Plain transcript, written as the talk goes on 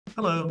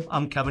Hello,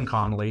 I'm Kevin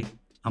Connolly.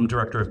 I'm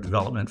Director of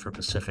Development for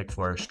Pacific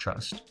Forest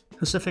Trust.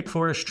 Pacific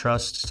Forest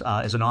Trust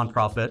is a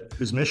nonprofit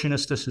whose mission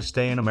is to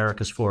sustain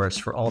America's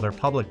forests for all their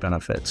public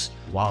benefits: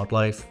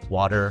 wildlife,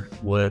 water,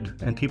 wood,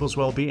 and people's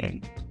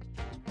well-being.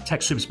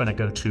 TechSoup's been a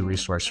go-to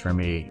resource for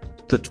me.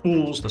 The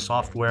tools, the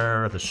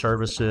software, the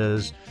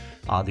services,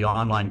 the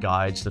online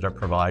guides that are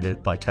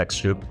provided by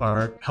TechSoup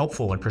are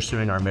helpful in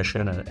pursuing our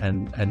mission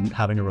and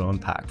having a real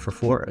impact for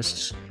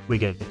forests. We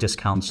get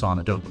discounts on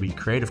Adobe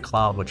Creative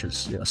Cloud, which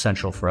is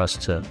essential for us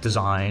to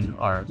design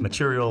our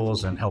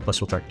materials and help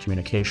us with our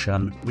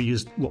communication. We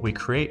use what we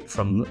create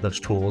from those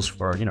tools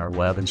for our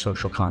web and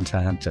social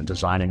content and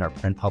designing our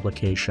print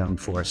publication,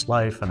 Forest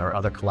Life, and our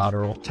other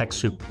collateral.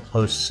 TechSoup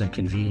hosts and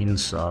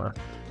convenes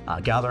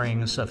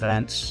gatherings,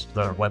 events.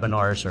 The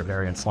webinars are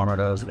very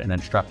informative and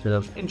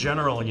instructive. In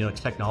general,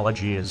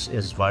 technology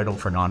is vital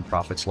for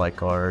nonprofits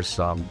like ours.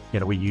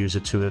 We use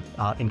it to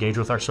engage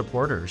with our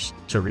supporters,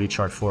 to reach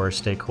our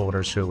forest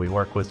stakeholders who we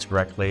work with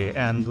directly,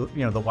 and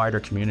the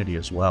wider community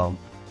as well.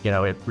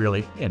 It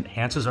really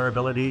enhances our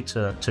ability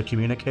to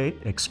communicate,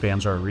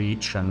 expands our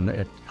reach, and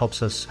it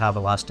helps us have a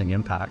lasting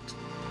impact.